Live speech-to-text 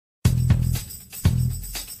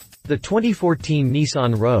The 2014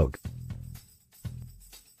 Nissan Rogue.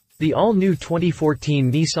 The all-new 2014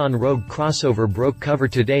 Nissan Rogue crossover broke cover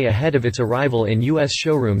today ahead of its arrival in U.S.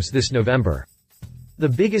 showrooms this November. The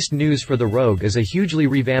biggest news for the Rogue is a hugely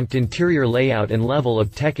revamped interior layout and level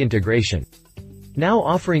of tech integration. Now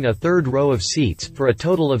offering a third row of seats, for a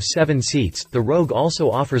total of 7 seats, the Rogue also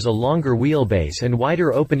offers a longer wheelbase and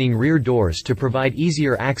wider opening rear doors to provide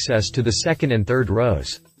easier access to the second and third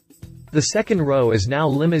rows. The second row is now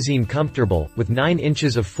limousine-comfortable, with 9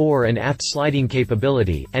 inches of fore and aft sliding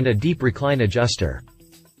capability, and a deep recline adjuster.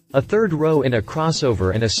 A third row in a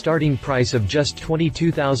crossover and a starting price of just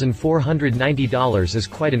 $22,490 is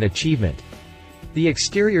quite an achievement. The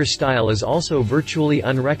exterior style is also virtually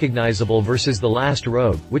unrecognizable versus the last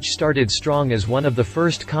Rogue, which started strong as one of the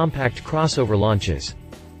first compact crossover launches.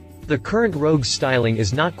 The current Rogue's styling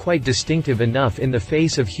is not quite distinctive enough in the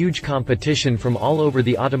face of huge competition from all over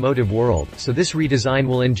the automotive world, so this redesign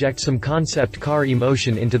will inject some concept car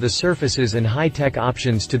emotion into the surfaces and high-tech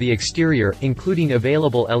options to the exterior, including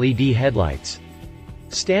available LED headlights.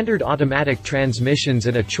 Standard automatic transmissions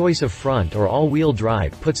and a choice of front or all-wheel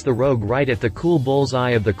drive puts the Rogue right at the cool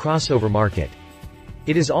bullseye of the crossover market.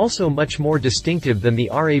 It is also much more distinctive than the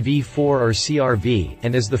RAV4 or CR-V,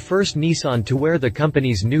 and is the first Nissan to wear the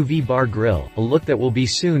company's new V-bar grille, a look that will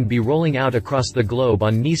soon be rolling out across the globe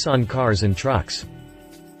on Nissan cars and trucks.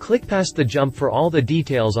 Click past the jump for all the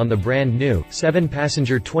details on the brand new,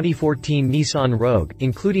 7-passenger 2014 Nissan Rogue,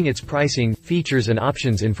 including its pricing, features and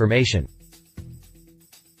options information.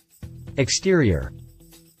 Exterior.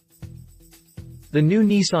 The new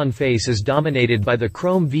Nissan face is dominated by the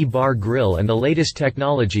chrome V-bar grille and the latest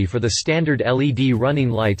technology for the standard LED running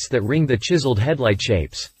lights that ring the chiseled headlight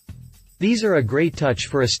shapes. These are a great touch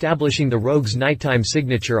for establishing the Rogue's nighttime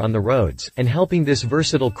signature on the roads, and helping this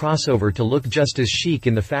versatile crossover to look just as chic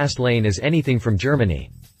in the fast lane as anything from Germany.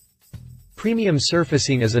 Premium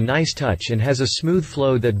surfacing is a nice touch and has a smooth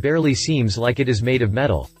flow that barely seems like it is made of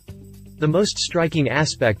metal. The most striking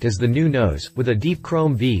aspect is the new nose, with a deep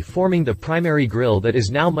chrome V forming the primary grille that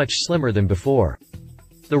is now much slimmer than before.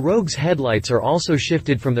 The Rogue's headlights are also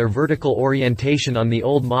shifted from their vertical orientation on the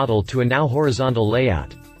old model to a now horizontal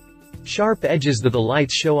layout. Sharp edges of the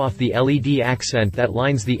lights show off the LED accent that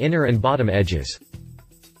lines the inner and bottom edges.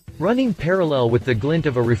 Running parallel with the glint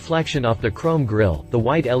of a reflection off the chrome grille, the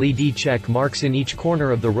white LED check marks in each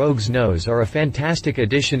corner of the Rogue's nose are a fantastic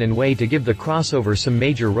addition and way to give the crossover some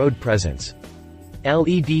major road presence.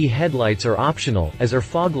 LED headlights are optional, as are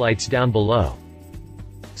fog lights down below.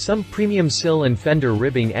 Some premium sill and fender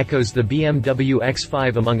ribbing echoes the BMW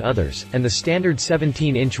X5 among others, and the standard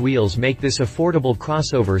 17-inch wheels make this affordable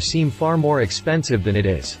crossover seem far more expensive than it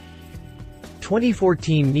is.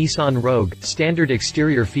 2014 Nissan Rogue, standard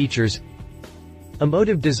exterior features: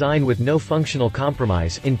 emotive design with no functional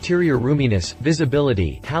compromise, interior roominess,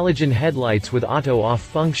 visibility, halogen headlights with auto-off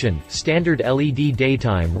function, standard LED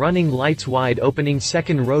daytime running lights, wide opening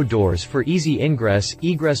second row doors for easy ingress,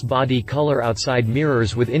 egress, body color outside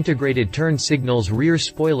mirrors with integrated turn signals, rear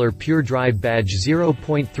spoiler, pure drive badge,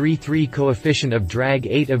 0.33 coefficient of drag,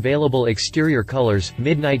 8 available exterior colors: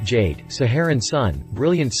 midnight jade, Saharan sun,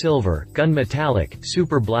 brilliant silver, gun metallic,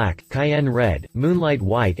 super black, cayenne red, moonlight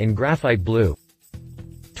white and graphite blue.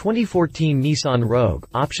 2014 Nissan Rogue,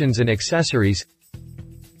 options and accessories: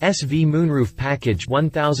 SV moonroof package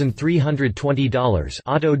 $1,320,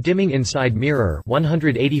 auto dimming inside mirror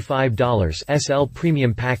 $185, SL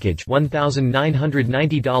premium package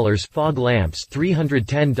 $1,990, fog lamps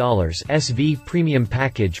 $310, SV premium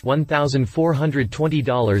package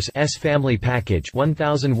 $1,420, S family package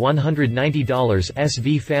 $1,190,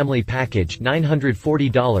 SV family package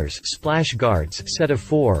 $940, splash guards set of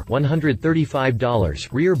 4 $135,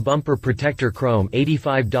 rear bumper protector chrome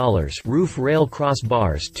 $85, roof rail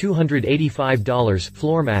crossbars $285,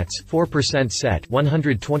 floor mats 4% set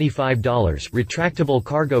 $125, retractable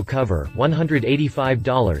cargo cover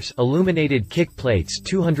 $185, illuminated kick plates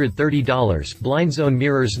 $230, blind zone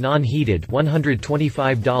mirrors non-heated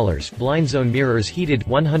 $125, blind zone mirrors heated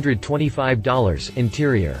 $125.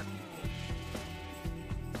 Interior.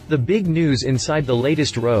 The big news inside the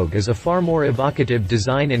latest Rogue is a far more evocative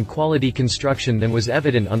design and quality construction than was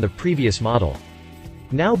evident on the previous model.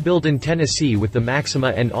 Now built in Tennessee with the Maxima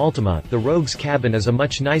and Altima, the Rogue's cabin is a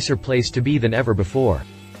much nicer place to be than ever before.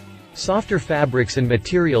 Softer fabrics and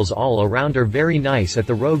materials all around are very nice at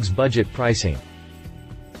the Rogue's budget pricing.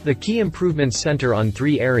 The key improvements center on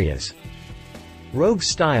 3 areas. Rogue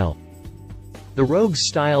style. The Rogue's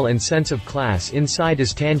style and sense of class inside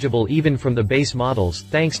is tangible even from the base models,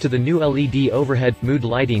 thanks to the new LED overhead, mood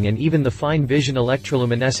lighting and even the fine vision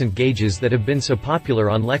electroluminescent gauges that have been so popular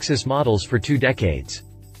on Lexus models for 2 decades.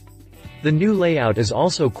 The new layout is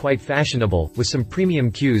also quite fashionable, with some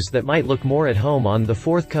premium cues that might look more at home on the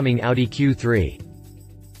forthcoming Audi Q3.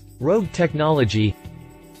 Rogue technology.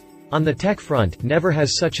 On the tech front, never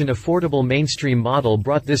has such an affordable mainstream model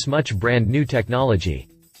brought this much brand new technology.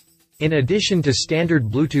 In addition to standard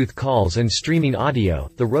Bluetooth calls and streaming audio,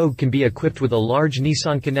 the Rogue can be equipped with a large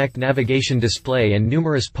Nissan Connect navigation display and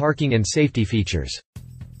numerous parking and safety features.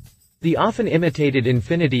 The often imitated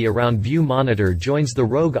Infinity Around View monitor joins the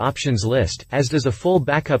Rogue options list, as does a full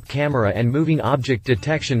backup camera and moving object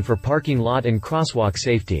detection for parking lot and crosswalk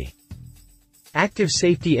safety. Active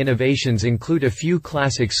safety innovations include a few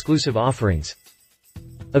class-exclusive offerings.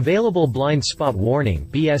 Available blind spot warning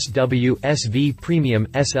 (BSW, SV Premium,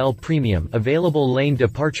 SL Premium). Available lane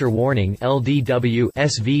departure warning (LDW,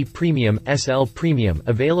 SV Premium, SL Premium).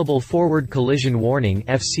 Available forward collision warning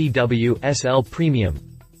 (FCW, SL Premium).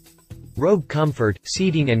 Rogue comfort,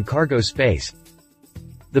 seating and cargo space.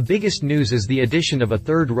 The biggest news is the addition of a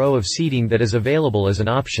third row of seating that is available as an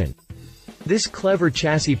option. This clever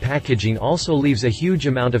chassis packaging also leaves a huge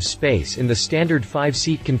amount of space in the standard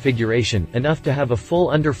 5-seat configuration, enough to have a full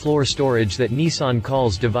underfloor storage that Nissan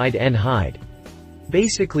calls divide and hide.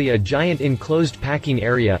 Basically a giant enclosed packing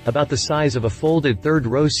area, about the size of a folded third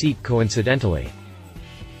row seat coincidentally.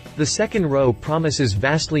 The second row promises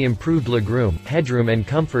vastly improved legroom, headroom and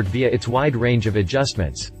comfort via its wide range of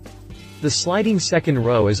adjustments. The sliding second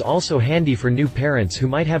row is also handy for new parents who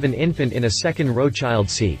might have an infant in a second row child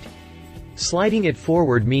seat. Sliding it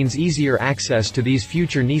forward means easier access to these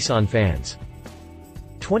future Nissan fans.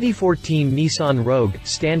 2014 Nissan Rogue,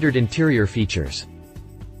 standard interior features.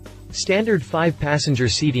 Standard 5-passenger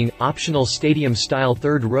seating, optional stadium-style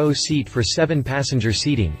third-row seat for 7-passenger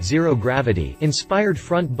seating, zero gravity, inspired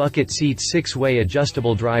front bucket seats, 6-way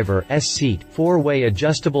adjustable driver S-seat, 4-way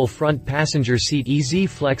adjustable front passenger seat, EZ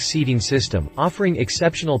Flex seating system, offering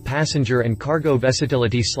exceptional passenger and cargo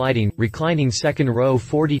versatility, sliding, reclining second row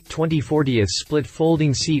 20/40 split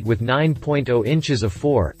folding seat with 9.0 inches of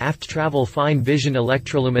fore, aft travel, fine vision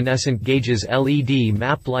electroluminescent gauges, LED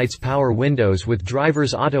map lights, power windows with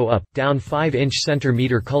driver's auto up, down 5-inch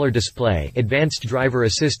centimeter color display, advanced driver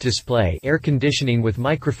assist display, air conditioning with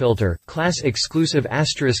microfilter, class exclusive *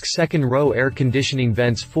 second row air conditioning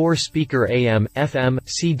vents, 4-speaker AM, FM,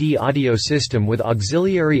 CD audio system with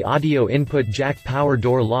auxiliary audio input jack, power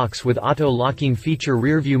door locks with auto locking feature,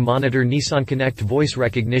 rearview monitor, Nissan Connect voice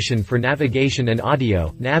recognition for navigation and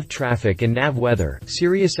audio, nav traffic and nav weather,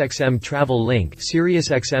 SiriusXM travel link,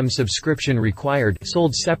 SiriusXM subscription required,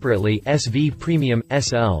 sold separately, SV Premium,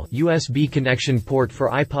 SL, USB connection port for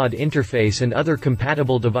iPod interface and other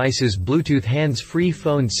compatible devices, Bluetooth hands-free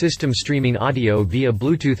phone system, streaming audio via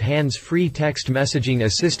Bluetooth, hands-free text messaging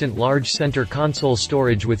assistant, large center console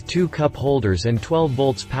storage with 2 cup holders and 12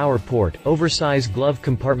 volts power port, oversized glove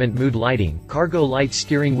compartment, mood lighting, cargo light,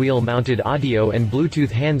 steering wheel mounted audio and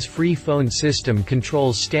Bluetooth hands-free phone system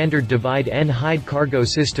controls, standard divide and hide cargo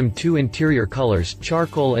system, 2 interior colors,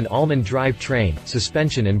 charcoal and almond drivetrain,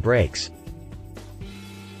 suspension and brakes.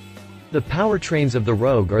 The powertrains of the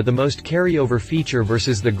Rogue are the most carryover feature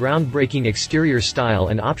versus the groundbreaking exterior style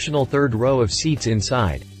and optional third row of seats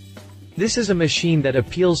inside. This is a machine that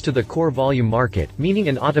appeals to the core volume market, meaning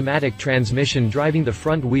an automatic transmission driving the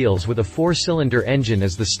front wheels with a 4-cylinder engine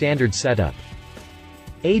as the standard setup.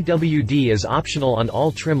 AWD is optional on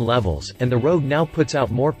all trim levels, and the Rogue now puts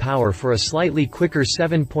out more power for a slightly quicker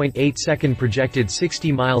 7.8-second projected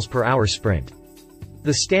 60 mph sprint.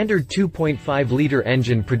 The standard 2.5-liter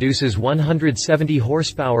engine produces 170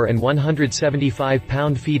 horsepower and 175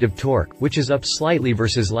 pound-feet of torque, which is up slightly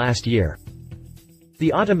versus last year.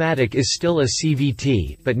 The automatic is still a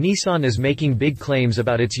CVT, but Nissan is making big claims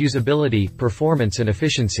about its usability, performance and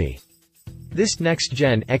efficiency. This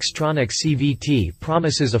next-gen Xtronic CVT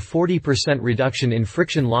promises a 40% reduction in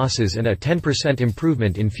friction losses and a 10%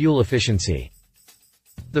 improvement in fuel efficiency.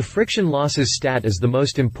 The friction losses stat is the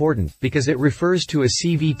most important, because it refers to a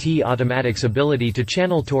CVT automatic's ability to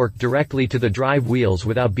channel torque directly to the drive wheels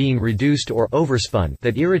without being reduced or overspun,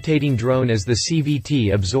 that irritating drone as the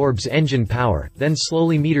CVT absorbs engine power, then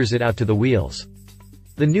slowly meters it out to the wheels.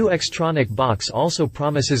 The new Xtronic box also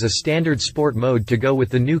promises a standard sport mode to go with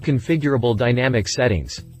the new configurable dynamic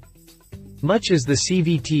settings. Much as the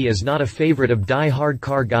CVT is not a favorite of die-hard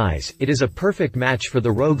car guys, it is a perfect match for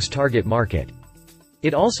the Rogue's target market.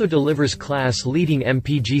 It also delivers class-leading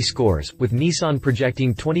MPG scores, with Nissan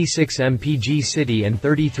projecting 26 mpg city and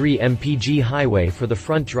 33 mpg highway for the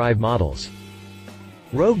front drive models.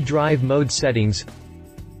 Rogue drive mode settings.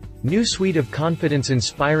 New suite of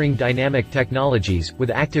confidence-inspiring dynamic technologies, with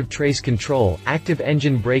active trace control, active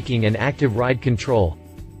engine braking and active ride control.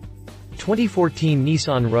 2014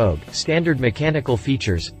 Nissan Rogue, standard mechanical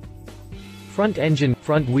features. Front engine,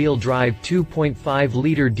 front-wheel drive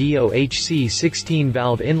 2.5-liter DOHC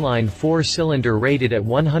 16-valve inline 4-cylinder rated at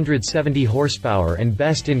 170 horsepower and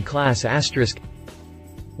best-in-class *,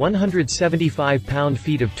 175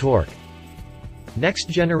 pound-feet of torque.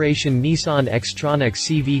 Next-generation Nissan Xtronic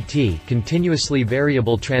CVT continuously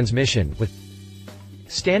variable transmission with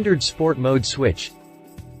standard sport mode switch.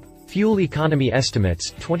 Fuel economy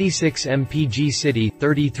estimates: 26 mpg city,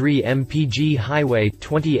 33 mpg highway,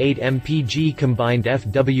 28 mpg combined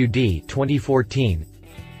FWD. 2014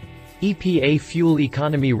 EPA fuel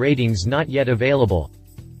economy ratings not yet available.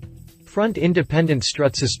 Front independent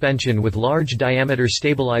strut suspension with large diameter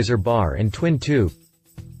stabilizer bar and twin tube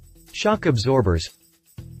shock absorbers.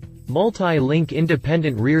 Multi-link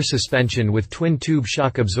independent rear suspension with twin-tube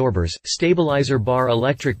shock absorbers, stabilizer bar,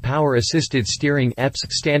 electric power-assisted steering (EPS),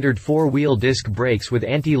 standard 4-wheel disc brakes with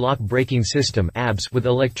anti-lock braking system (ABS) with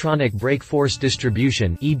electronic brake force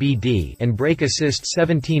distribution (EBD), and brake assist.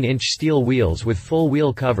 17-inch steel wheels with full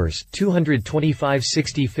wheel covers,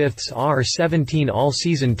 225/65 R17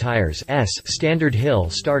 all-season tires standard hill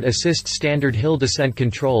start assist, standard hill descent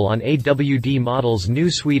control on AWD models. New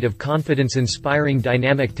suite of confidence-inspiring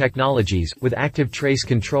dynamic technologies with active trace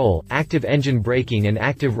control, active engine braking and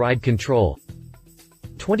active ride control.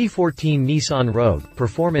 2014 Nissan Rogue,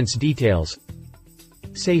 performance details.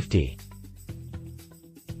 Safety.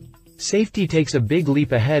 Safety takes a big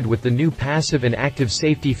leap ahead with the new passive and active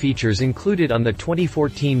safety features included on the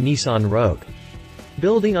 2014 Nissan Rogue.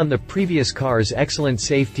 Building on the previous car's excellent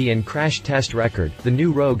safety and crash test record, the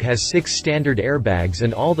new Rogue has 6 standard airbags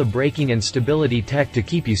and all the braking and stability tech to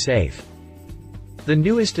keep you safe. The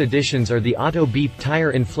newest additions are the Auto Beep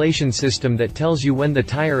tire inflation system that tells you when the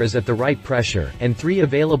tire is at the right pressure, and 3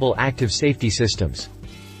 available active safety systems.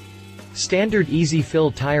 Standard Easy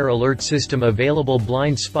Fill Tire Alert System available,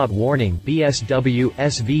 blind spot warning BSW,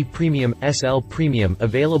 SV Premium, SL Premium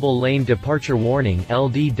available, lane departure warning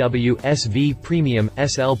LDW, SV Premium,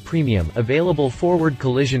 SL Premium available, forward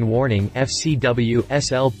collision warning FCW,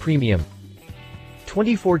 SL Premium.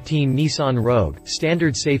 2014 Nissan Rogue,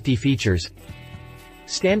 standard safety features.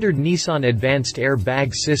 Standard Nissan Advanced Air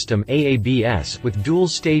Bag System AABS with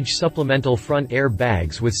dual-stage supplemental front air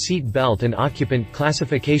bags with seat belt and occupant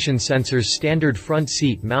classification sensors. Standard front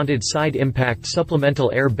seat-mounted side impact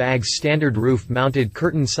supplemental air bags. Standard roof-mounted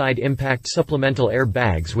curtain side impact supplemental air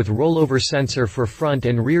bags with rollover sensor for front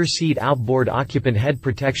and rear seat. Outboard occupant head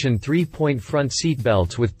protection. 3-point front seat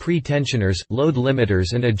belts with pre-tensioners, load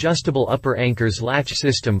limiters and adjustable upper anchors. Latch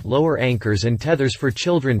system, lower anchors and tethers for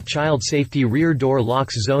children. Child safety. Rear door lock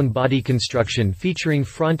zone body construction featuring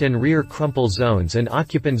front and rear crumple zones and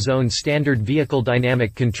occupant zone. Standard vehicle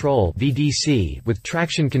dynamic control (VDC) with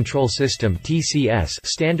traction control system (TCS).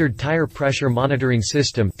 Standard tire pressure monitoring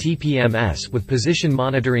system (TPMS) with position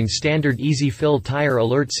monitoring. Standard Easy Fill tire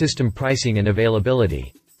alert system. Pricing and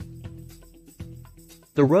availability.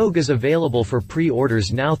 The Rogue is available for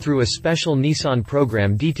pre-orders now through a special Nissan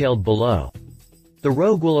program detailed below. The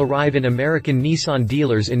Rogue will arrive in American Nissan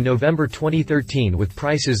dealers in November 2013 with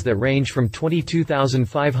prices that range from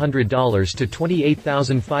 $22,500 to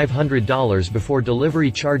 $28,500 before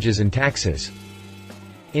delivery charges and taxes.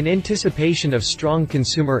 In anticipation of strong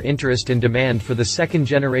consumer interest and demand for the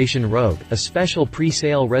second-generation Rogue, a special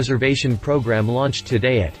pre-sale reservation program launched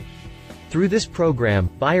today. Through this program,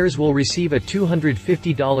 buyers will receive a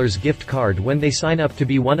 $250 gift card when they sign up to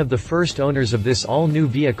be one of the first owners of this all-new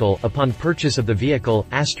vehicle upon purchase of the vehicle,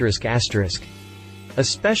 ***. A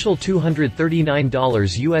special $239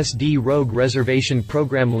 USD Rogue reservation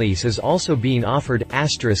program lease is also being offered, ***.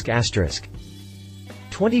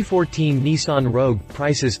 2014 Nissan Rogue,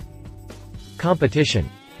 prices. Competition.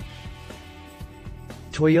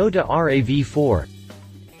 Toyota RAV4.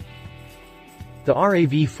 The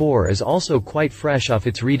RAV4 is also quite fresh off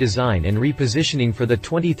its redesign and repositioning for the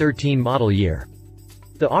 2013 model year.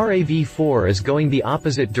 The RAV4 is going the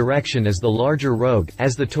opposite direction as the larger Rogue,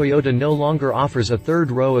 as the Toyota no longer offers a third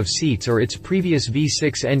row of seats or its previous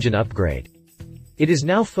V6 engine upgrade. It is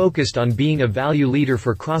now focused on being a value leader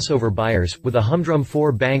for crossover buyers, with a humdrum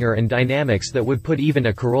 4-banger and dynamics that would put even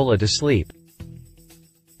a Corolla to sleep.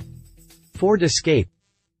 Ford Escape.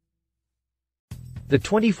 The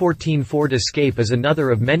 2014 Ford Escape is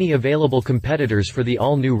another of many available competitors for the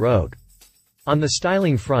all-new Rogue. On the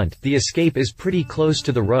styling front, the Escape is pretty close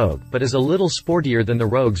to the Rogue but is a little sportier than the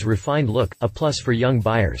Rogue's refined look, a plus for young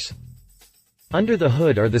buyers. Under the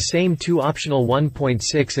hood are the same 2 optional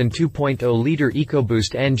 1.6 and 2.0-liter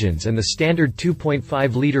EcoBoost engines and the standard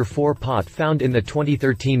 2.5-liter 4-pot found in the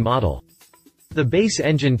 2013 model. The base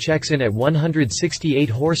engine checks in at 168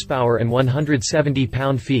 horsepower and 170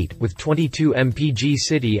 pound-feet, with 22 mpg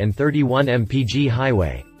city and 31 mpg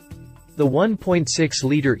highway. The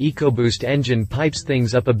 1.6-liter EcoBoost engine pipes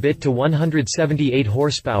things up a bit to 178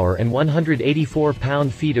 horsepower and 184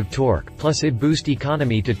 pound-feet of torque, plus it boosts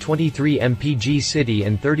economy to 23 mpg city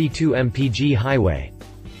and 32 mpg highway.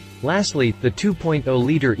 Lastly, the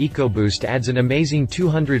 2.0-liter EcoBoost adds an amazing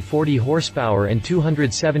 240 horsepower and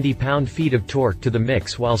 270 pound-feet of torque to the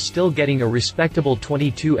mix while still getting a respectable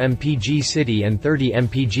 22 mpg city and 30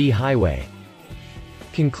 mpg highway.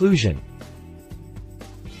 Conclusion.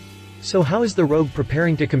 So how is the Rogue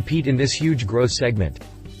preparing to compete in this huge growth segment?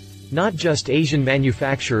 Not just Asian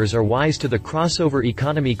manufacturers are wise to the crossover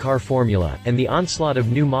economy car formula, and the onslaught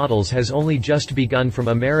of new models has only just begun from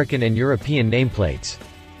American and European nameplates.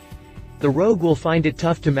 The Rogue will find it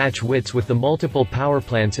tough to match wits with the multiple power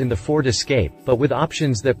plants in the Ford Escape, but with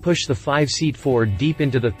options that push the 5-seat Ford deep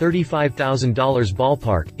into the $35,000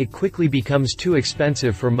 ballpark, it quickly becomes too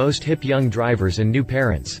expensive for most hip young drivers and new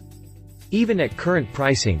parents. Even at current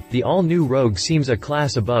pricing, the all-new Rogue seems a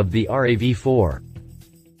class above the RAV4.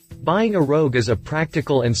 Buying a Rogue is a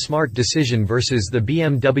practical and smart decision versus the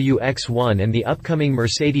BMW X1 and the upcoming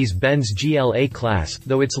Mercedes-Benz GLA class,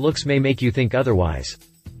 though its looks may make you think otherwise.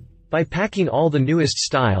 By packing all the newest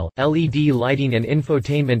style, LED lighting and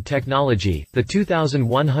infotainment technology, the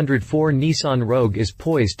 2104 Nissan Rogue is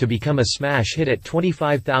poised to become a smash hit at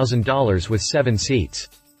 $25,000 with 7 seats.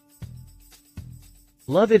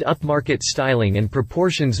 Love it upmarket styling and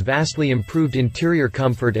proportions, vastly improved interior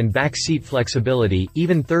comfort and back seat flexibility,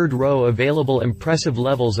 even third row available, impressive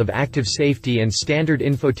levels of active safety and standard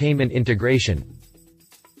infotainment integration.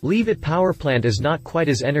 Leave It powerplant is not quite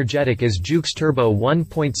as energetic as Juke's turbo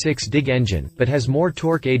 1.6 dig engine, but has more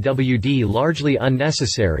torque. AWD largely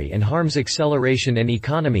unnecessary and harms acceleration and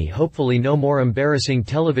economy. Hopefully no more embarrassing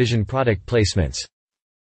television product placements.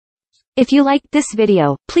 If you liked this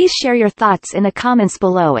video, please share your thoughts in the comments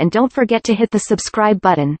below and don't forget to hit the subscribe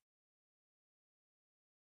button.